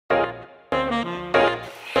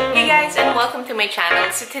welcome to my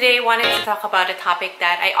channel. So today I wanted to talk about a topic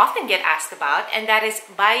that I often get asked about, and that is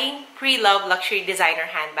buying pre-loved luxury designer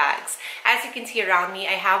handbags. As you can see around me,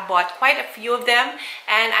 I have bought quite a few of them,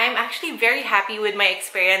 and I'm actually very happy with my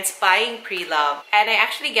experience buying pre-loved. And I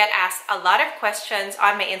actually get asked a lot of questions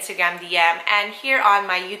on my Instagram DM and here on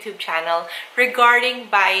my YouTube channel regarding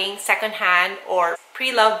buying secondhand or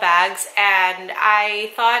pre-loved bags, and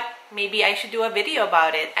I thought maybe I should do a video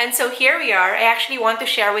about it. And so here we are. I actually want to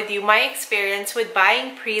share with you my experience with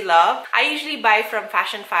buying pre-loved. I usually buy from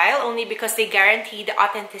Fashionphile only because they guarantee the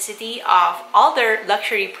authenticity of all their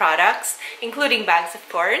luxury products, including bags of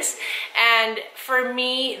course. And for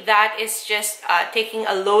me, that is just taking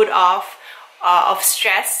a load off of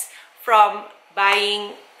stress from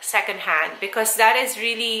buying secondhand, because that is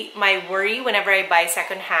really my worry whenever I buy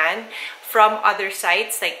secondhand from other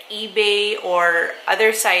sites like eBay or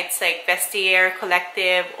other sites like Vestiaire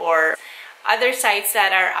Collective or other sites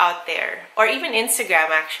that are out there, or even Instagram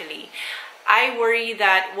actually. I worry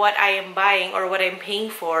that what I am buying or what I'm paying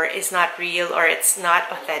for is not real or it's not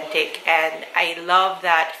authentic, and I love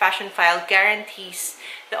that Fashionphile guarantees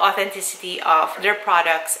the authenticity of their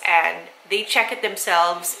products and they check it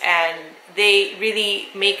themselves and they really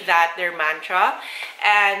make that their mantra,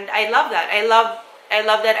 and I love that. I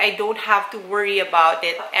love that I don't have to worry about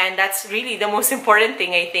it, and that's really the most important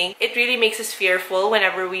thing. I think it really makes us fearful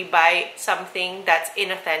whenever we buy something that's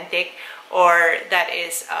inauthentic or that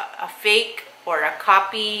is a fake or a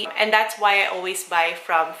copy, and that's why I always buy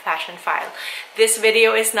from Fashionphile. This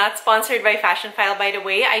video is not sponsored by Fashionphile, by the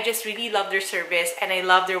way. I just really love their service and I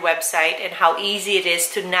love their website and how easy it is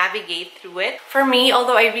to navigate through it. For me,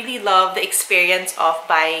 although I really love the experience of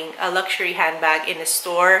buying a luxury handbag in a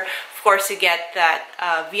store, of course you get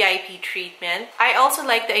that VIP treatment, I also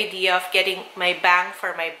like the idea of getting my bang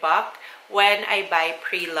for my buck when I buy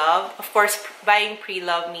pre-loved. Of course, buying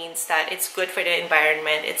pre-loved means that it's good for the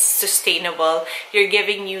environment, it's sustainable, you're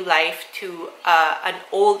giving new life to an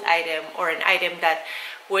old item or an item that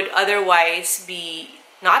would otherwise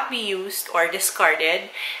not be used or discarded.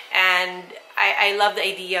 And I love the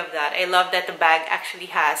idea of that. I love that the bag actually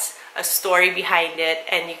has a story behind it,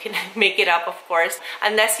 and you can make it up, of course,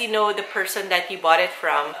 unless you know the person that you bought it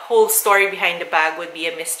from. The whole story behind the bag would be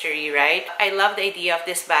a mystery, right? I love the idea of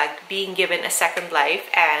this bag being given a second life,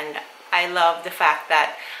 and I love the fact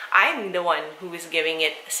that I'm the one who is giving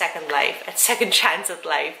it a second life, a second chance at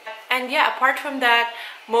life. And yeah, apart from that,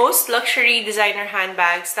 most luxury designer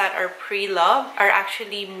handbags that are pre-loved are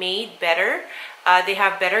actually made better. They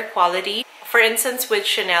have better quality. For instance, with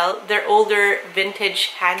Chanel, their older vintage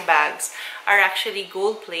handbags are actually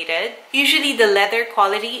gold-plated. Usually the leather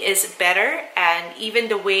quality is better, and even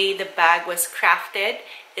the way the bag was crafted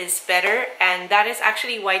is better, and that is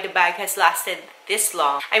actually why the bag has lasted this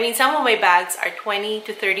long. I mean, some of my bags are 20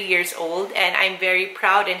 to 30 years old, and I'm very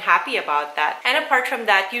proud and happy about that. And apart from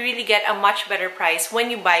that, you really get a much better price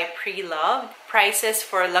when you buy pre-loved. Prices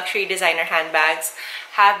for luxury designer handbags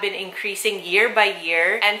have been increasing year by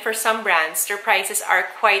year, and for some brands, their prices are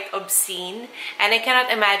quite obscene, and I cannot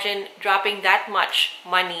imagine dropping that much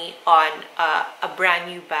money on a brand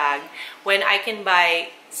new bag when I can buy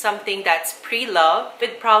something that's pre-loved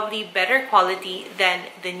with probably better quality than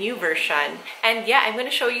the new version. And yeah, I'm going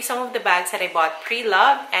to show you some of the bags that I bought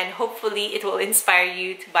pre-loved, and hopefully it will inspire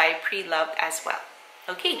you to buy pre-loved as well.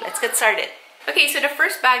 Okay, let's get started. Okay, so the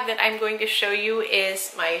first bag that I'm going to show you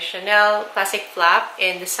is my Chanel Classic Flap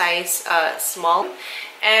in the size small.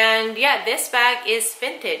 And yeah, this bag is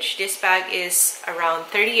vintage. This bag is around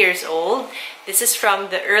 30 years old. This is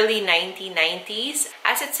from the early 1990s.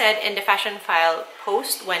 As it said in the Fashionphile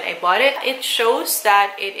post when I bought it, it shows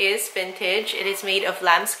that it is vintage. It is made of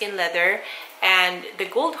lambskin leather, and the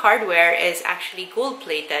gold hardware is actually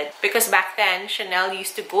gold-plated, because back then Chanel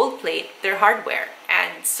used to gold-plate their hardware.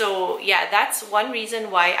 And so yeah, that's one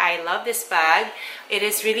reason why I love this bag. It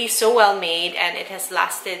is really so well made, and it has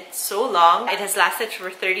lasted so long. It has lasted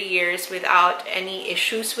for 30 years without any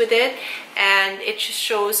issues with it, and it just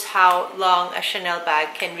shows how long a Chanel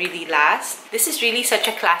bag can really last. This is really such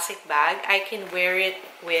a classic bag. I can wear it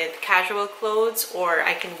with casual clothes or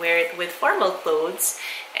I can wear it with formal clothes,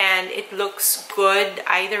 and it looks good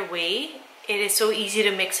either way. It is so easy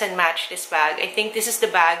to mix and match this bag. I think this is the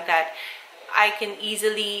bag that I can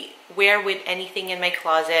easily wear with anything in my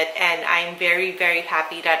closet, and I'm very, very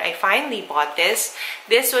happy that I finally bought this.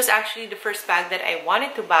 This was actually the first bag that I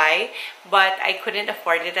wanted to buy, but I couldn't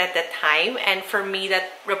afford it at the time, and for me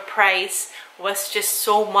that the price was just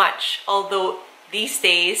so much. Although these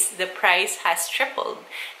days the price has tripled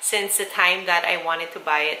since the time that I wanted to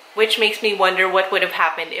buy it, which makes me wonder what would have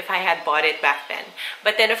happened if I had bought it back then.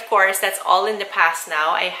 But then of course, that's all in the past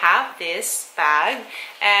now. I have this bag,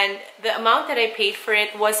 and the amount that I paid for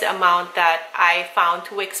it was the amount that I found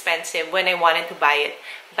too expensive when I wanted to buy it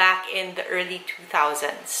back in the early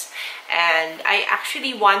 2000s. And I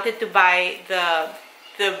actually wanted to buy the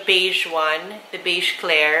beige one, the beige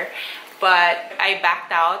Claire, but I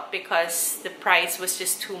backed out because the price was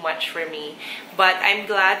just too much for me. But I'm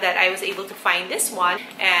glad that I was able to find this one,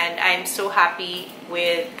 and I'm so happy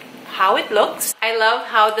with how it looks. I love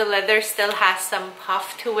how the leather still has some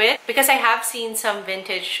puff to it, because I have seen some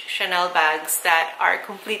vintage Chanel bags that are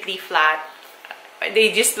completely flat.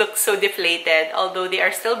 They just look so deflated. Although they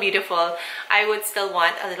are still beautiful, I would still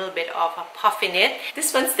want a little bit of a puff in it.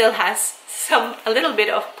 This one still has a little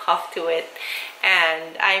bit of puff to it,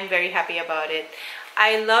 and I'm very happy about it.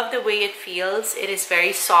 I love the way it feels. It is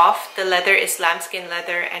very soft. The leather is lambskin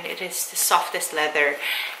leather, and it is the softest leather.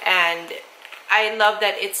 And I love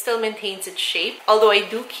that it still maintains its shape, although I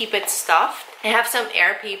do keep it stuffed. I have some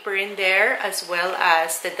air paper in there, as well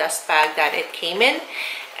as the dust bag that it came in.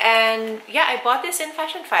 And yeah, I bought this in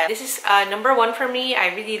Fashion File. This is number one for me. I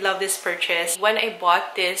really love this purchase. When I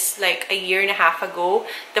bought this like a year and a half ago,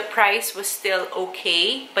 the price was still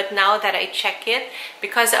okay. But now that I check it,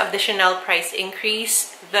 because of the Chanel price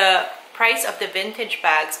increase, the price of the vintage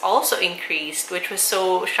bags also increased, which was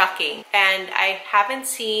so shocking. And I haven't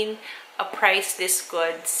seen a price this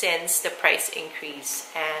good since the price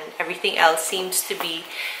increase. And everything else seems to be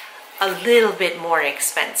a little bit more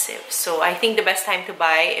expensive. So I think the best time to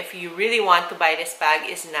buy, if you really want to buy this bag,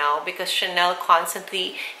 is now, because Chanel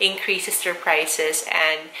constantly increases their prices,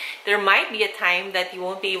 and there might be a time that you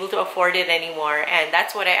won't be able to afford it anymore. And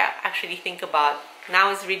that's what I actually think about.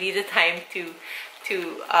 Now is really the time to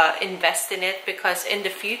invest in it, because in the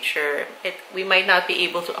future we might not be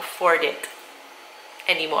able to afford it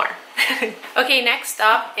anymore. Okay, next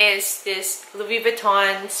up is this Louis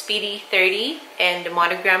Vuitton Speedy 30 in the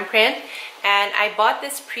monogram print, and I bought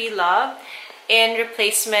this pre-loved in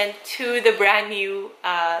replacement to the brand new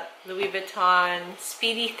Louis Vuitton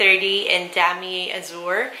Speedy 30 in Damier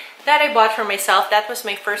Azur that I bought for myself. That was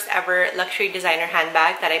my first ever luxury designer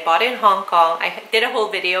handbag that I bought in Hong Kong. I did a whole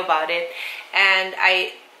video about it, and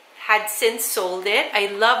I had since sold it. I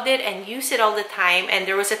loved it and used it all the time, and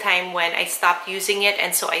there was a time when I stopped using it,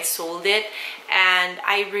 and so I sold it, and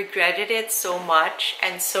I regretted it so much,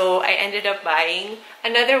 and so I ended up buying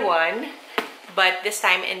another one, but this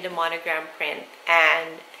time in the monogram print.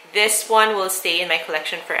 And this one will stay in my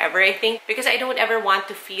collection forever, I think, because I don't ever want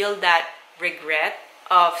to feel that regret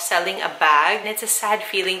of selling a bag. And it's a sad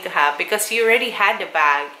feeling to have, because you already had the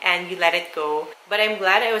bag and you let it go. But I'm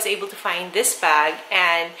glad I was able to find this bag,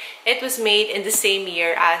 and it was made in the same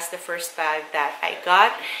year as the first bag that I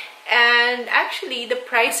got. And actually the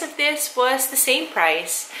price of this was the same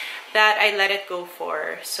price that I let it go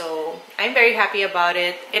for. So I'm very happy about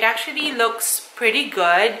it. It actually looks pretty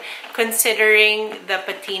good considering the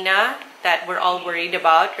patina that we're all worried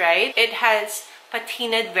about, right? It has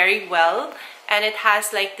patinaed very well, and it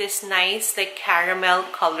has like this nice like caramel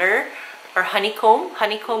color, or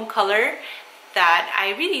honeycomb color, that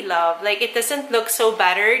I really love. Like, it doesn't look so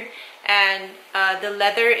battered, and the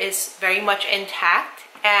leather is very much intact.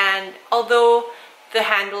 And although the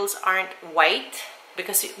handles aren't white,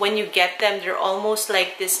 because when you get them they're almost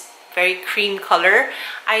like this very cream color,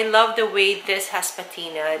 I love the way this has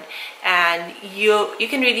patinaed, and you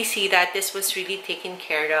can really see that this was really taken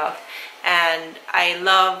care of. And I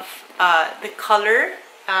love the color.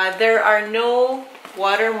 There are no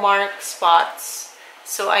watermark spots,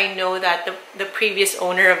 so I know that the previous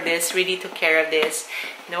owner of this really took care of this.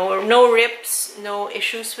 No rips, no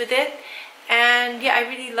issues with it. And yeah, I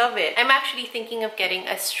really love it. I'm actually thinking of getting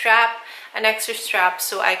a strap, an extra strap,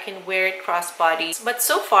 so I can wear it crossbody. But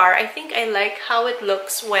so far, I think I like how it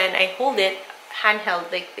looks when I hold it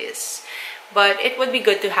handheld like this. But it would be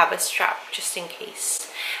good to have a strap just in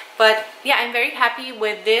case. But yeah, I'm very happy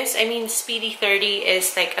with this. I mean, Speedy 30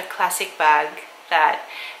 is like a classic bag that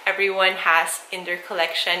everyone has in their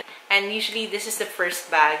collection, and usually this is the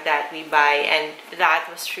first bag that we buy, and that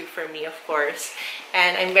was true for me, of course.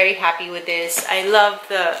 And I'm very happy with this. I love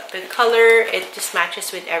the color. It just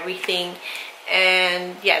matches with everything.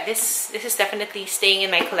 And yeah, this is definitely staying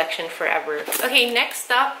in my collection forever. Okay,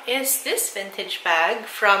 next up is this vintage bag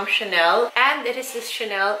from Chanel, and it is this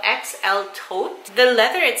Chanel XL tote. The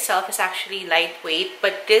leather itself is actually lightweight,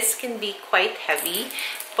 but this can be quite heavy.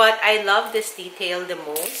 But I love this detail the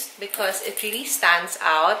most because it really stands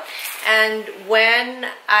out. And when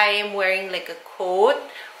I am wearing like a coat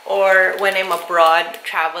or when I'm abroad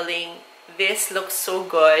traveling. This looks so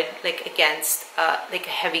good, like against like a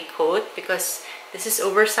heavy coat, because this is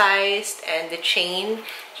oversized and the chain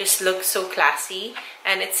just looks so classy.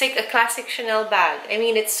 And it's like a classic Chanel bag. I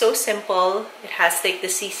mean, it's so simple. It has like the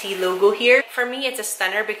CC logo here. For me, it's a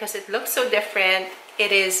stunner because it looks so different.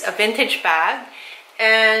 It is a vintage bag.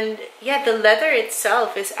 And yeah, the leather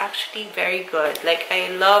itself is actually very good. Like, I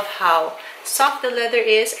love how soft the leather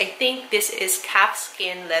is. I think this is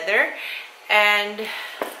calfskin leather. And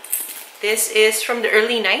this is from the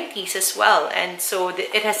early 90s as well, and so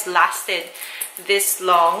it has lasted this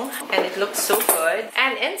long, and it looks so good.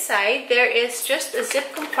 And inside there is just a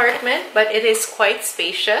zip compartment, but it is quite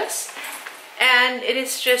spacious, and it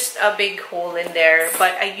is just a big hole in there.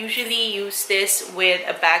 But I usually use this with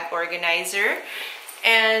a bag organizer,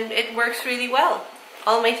 and it works really well.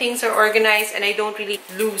 All my things are organized and I don't really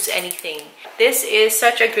lose anything. This is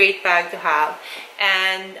such a great bag to have,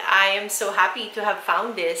 and I am so happy to have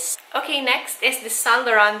found this. Okay, next is the Saint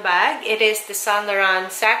Laurent bag. It is the Saint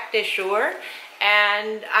Laurent Sac de Jour,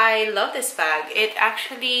 and I love this bag. It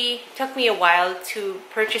actually took me a while to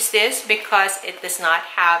purchase this because it does not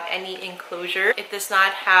have any enclosure. It does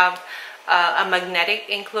not have a magnetic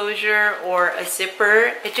enclosure or a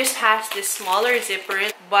zipper. It just has this smaller zipper,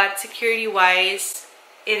 but security wise,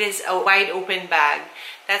 it is a wide open bag.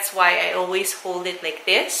 That's why I always hold it like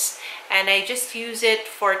this, and I just use it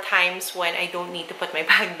for times when I don't need to put my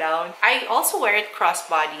bag down. I also wear it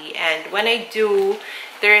crossbody, and when I do,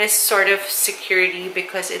 there is sort of security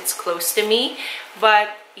because it's close to me.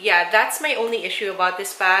 But yeah, that's my only issue about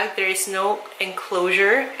this bag. There is no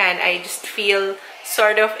enclosure, and I just feel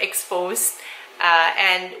sort of exposed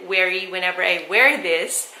and wary whenever I wear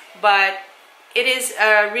this. But it is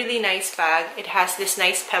a really nice bag. It has this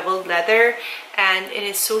nice pebbled leather, and it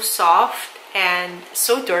is so soft and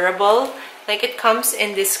so durable. Like, it comes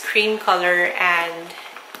in this cream color, and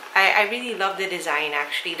I really love the design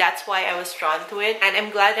actually. That's why I was drawn to it, and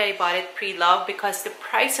I'm glad that I bought it pre-loved, because the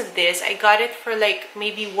price of this, I got it for like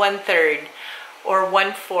maybe 1/3 or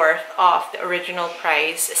 1/4 off the original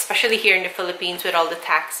price, especially here in the Philippines with all the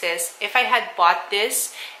taxes. If I had bought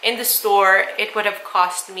this in the store, it would have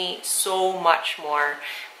cost me so much more.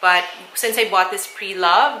 But since I bought this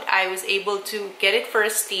pre-loved, I was able to get it for a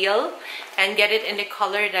steal and get it in the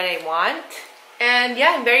color that I want. And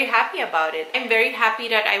yeah, I'm very happy about it. I'm very happy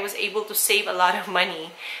that I was able to save a lot of money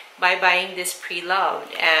by buying this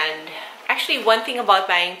pre-loved. And actually, one thing about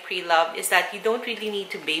buying pre-loved is that you don't really need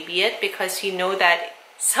to baby it, because you know that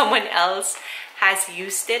someone else has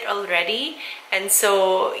used it already. And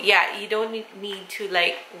so yeah, you don't need to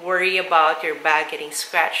like worry about your bag getting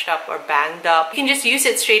scratched up or banged up. You can just use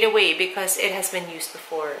it straight away because it has been used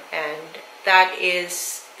before, and that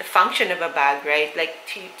is the function of a bag, right? Like,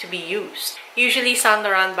 to be used. Usually Saint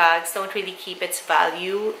Laurent bags don't really keep its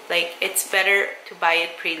value. Like, it's better to buy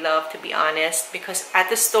it pre-loved, to be honest, because at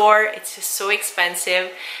the store it's just so expensive.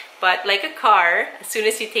 But like a car, as soon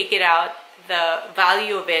as you take it out, the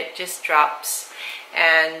value of it just drops.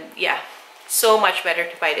 And yeah, so much better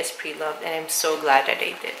to buy this pre-loved, and I'm so glad that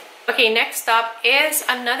I did. Okay, next up is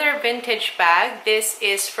another vintage bag. This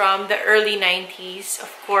is from the early 90s.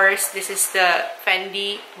 Of course, this is the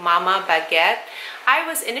Fendi Mama Baguette. I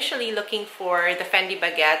was initially looking for the Fendi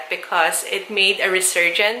Baguette because it made a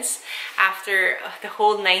resurgence after the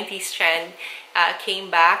whole 90s trend came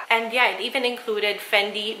back. And yeah, it even included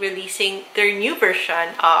Fendi releasing their new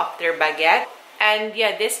version of their baguette. And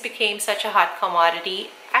yeah, this became such a hot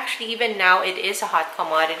commodity. Actually, even now it is a hot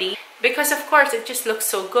commodity, because of course it just looks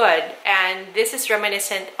so good. And this is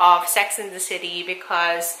reminiscent of Sex and the City,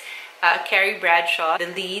 because Carrie Bradshaw, the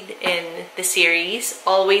lead in the series,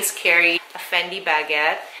 always carried a Fendi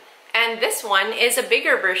baguette. And this one is a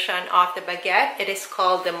bigger version of the baguette. It is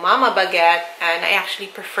called the Mama Baguette, and I actually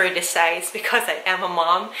prefer this size because I am a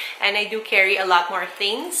mom and I do carry a lot more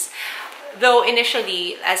things. Though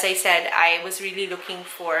initially, as I said, I was really looking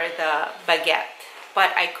for the baguette,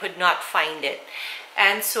 but I could not find it.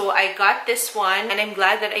 And so I got this one, and I'm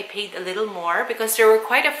glad that I paid a little more because there were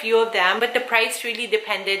quite a few of them, but the price really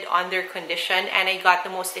depended on their condition, and I got the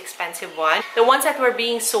most expensive one. The ones that were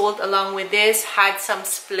being sold along with this had some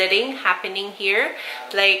splitting happening here,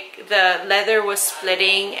 like the leather was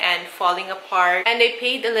splitting and falling apart, and I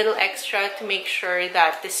paid a little extra to make sure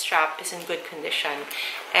that this strap is in good condition.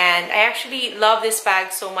 And I actually love this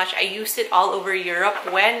bag so much. I used it all over Europe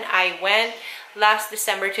when I went last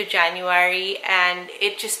December to January, and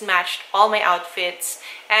it just matched all my outfits.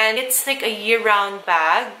 And it's like a year-round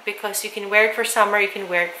bag because you can wear it for summer, you can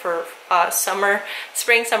wear it for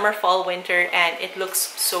spring, summer, fall, winter, and it looks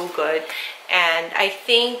so good. And I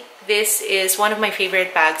think this is one of my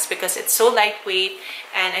favorite bags because it's so lightweight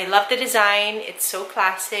and I love the design. It's so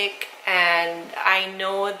classic, and I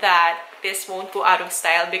know that this won't go out of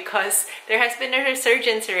style because there has been a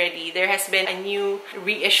resurgence already. There has been a new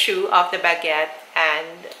reissue of the baguette,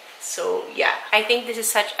 and so yeah, I think this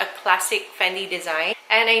is such a classic Fendi design,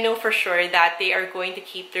 and I know for sure that they are going to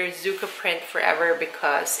keep their Zuka print forever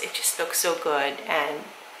because it just looks so good, and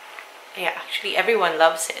yeah, actually everyone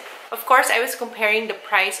loves it. Of course, I was comparing the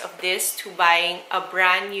price of this to buying a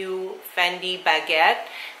brand new Fendi baguette,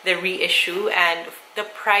 the reissue, and the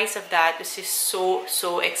price of that is just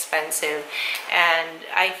so expensive, and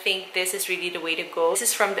I think this is really the way to go. This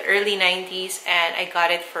is from the early 90s and I got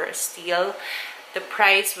it for a steal. The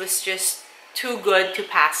price was just too good to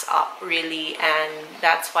pass up, really, and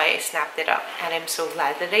that's why I snapped it up, and I'm so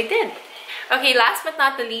glad that I did. Okay, last but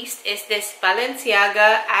not the least is this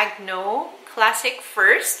Balenciaga Agno Classic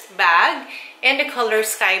First bag in the color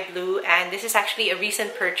sky blue, and this is actually a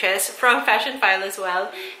recent purchase from Fashion File as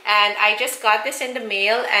well, and I just got this in the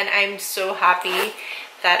mail and I'm so happy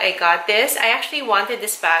that I got this. I actually wanted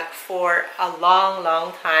this bag for a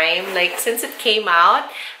long time, like since it came out,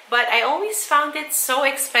 but I always found it so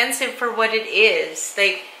expensive for what it is.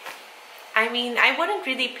 Like, I mean, I wouldn't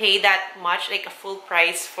really pay that much, like a full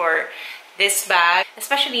price for this bag,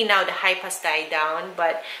 especially now the hype has died down.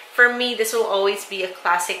 But for me, this will always be a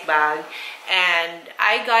classic bag, and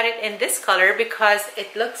I got it in this color because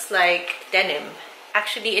it looks like denim.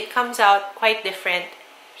 Actually, it comes out quite different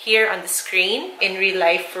here on the screen. In real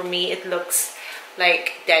life, for me, it looks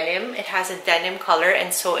like denim. It has a denim color,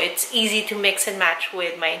 and so it's easy to mix and match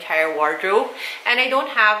with my entire wardrobe, and I don't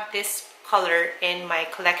have this color in my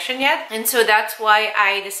collection yet, and so that's why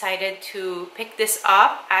I decided to pick this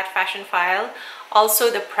up at Fashion File. Also,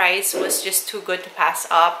 the price was just too good to pass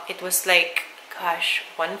up. It was like, gosh,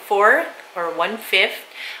 1/4 or 1/5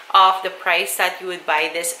 of the price that you would buy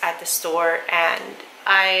this at the store, and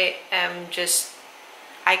I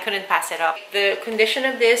couldn't pass it up. The condition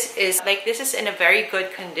of this is like, this is in a very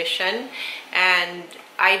good condition, and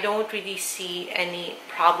I don't really see any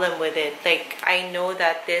problem with it. Like, I know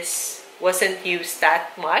that this wasn't used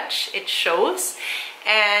that much, it shows,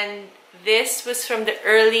 and this was from the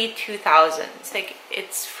early 2000s, like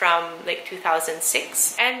it's from like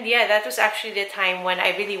 2006, and yeah, that was actually the time when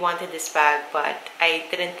I really wanted this bag, but I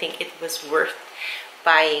didn't think it was worth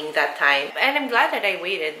buying that time. And I'm glad that I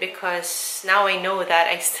waited because now I know that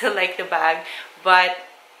I still like the bag, but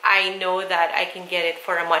I know that I can get it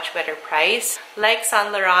for a much better price. Like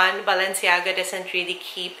Saint Laurent, Balenciaga doesn't really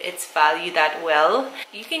keep its value that well.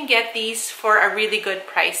 You can get these for a really good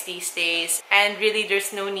price these days, and really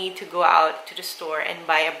there's no need to go out to the store and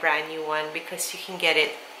buy a brand new one because you can get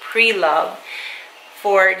it pre-loved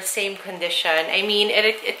for the same condition. I mean,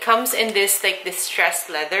 it comes in this like distressed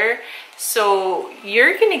leather, so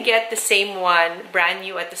you're gonna get the same one brand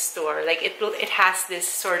new at the store. Like, it has this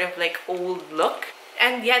sort of like old look.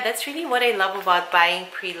 And yeah, that's really what I love about buying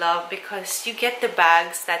pre-loved, because you get the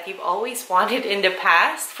bags that you've always wanted in the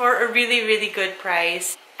past for a really good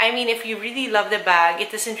price. I mean, if you really love the bag,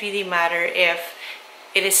 it doesn't really matter if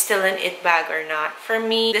it is still an it bag or not. For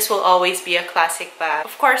me, this will always be a classic bag.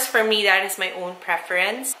 Of course, for me, that is my own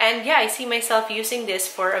preference. And yeah, I see myself using this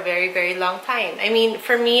for a very long time. I mean,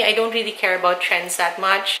 for me, I don't really care about trends that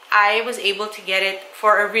much. I was able to get it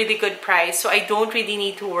for a really good price, so I don't really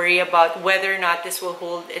need to worry about whether or not this will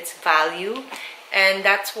hold its value. And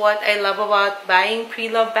that's what I love about buying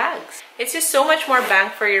pre-loved bags. It's just so much more bang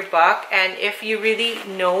for your buck, and if you really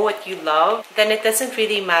know what you love, then it doesn't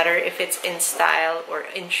really matter if it's in style or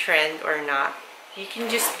in trend or not. You can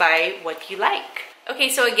just buy what you like. Okay,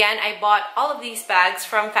 so again, I bought all of these bags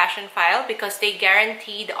from Fashion File because they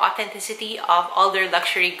guarantee the authenticity of all their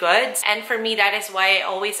luxury goods. And for me, that is why I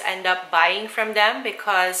always end up buying from them,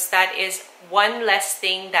 because that is one less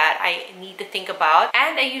thing that I need to think about.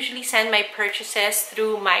 And I usually send my purchases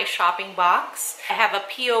through my shopping box. I have a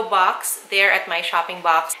PO box there at my shopping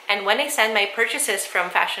box. And when I send my purchases from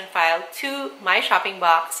Fashion File to my shopping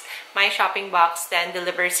box then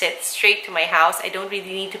delivers it straight to my house. I don't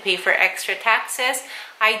really need to pay for extra taxes.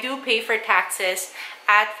 I do pay for taxes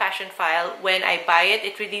at Fashion File when I buy it.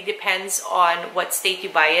 It really depends on what state you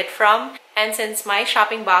buy it from. And since my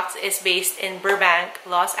shopping box is based in Burbank,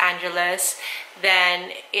 Los Angeles,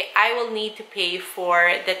 then I will need to pay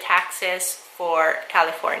for the taxes for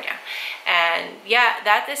California. And yeah,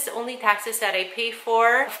 that is the only taxes that I pay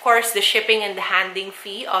for. Of course, the shipping and the handling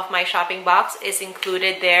fee of my shopping box is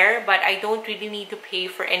included there, but I don't really need to pay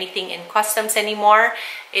for anything in customs anymore.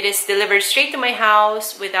 It is delivered straight to my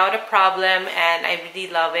house without a problem, and I really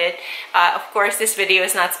love it. Of course, this video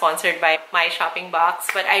is not sponsored by my shopping box,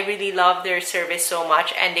 but I really love their service so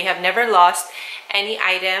much, and they have never lost any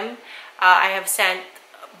item. I have sent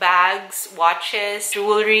bags, watches,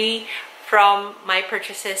 jewelry from my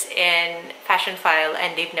purchases in Fashion File,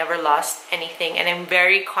 and they've never lost anything, and I'm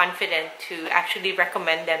very confident to actually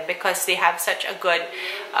recommend them because they have such a good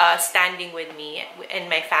standing with me and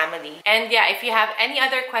my family. And yeah, if you have any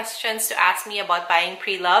other questions to ask me about buying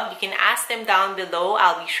pre-loved, you can ask them down below.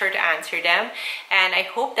 I'll be sure to answer them, and I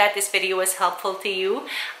hope that this video was helpful to you.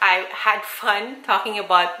 I had fun talking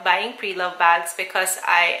about buying pre-loved bags because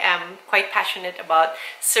I am quite passionate about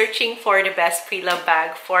searching for the best pre-loved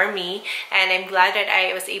bag for me. And I'm glad that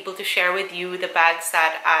I was able to share with you the bags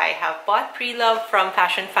that I have bought pre-loved from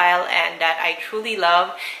Fashion File and that I truly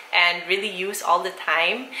love and really use all the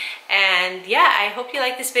time. And yeah, I hope you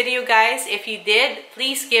liked this video, guys. If you did,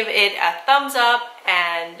 please give it a thumbs up,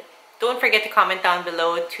 and don't forget to comment down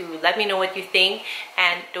below to let me know what you think,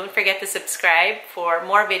 and don't forget to subscribe for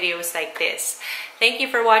more videos like this. Thank you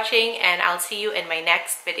for watching, and I'll see you in my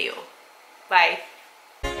next video. Bye.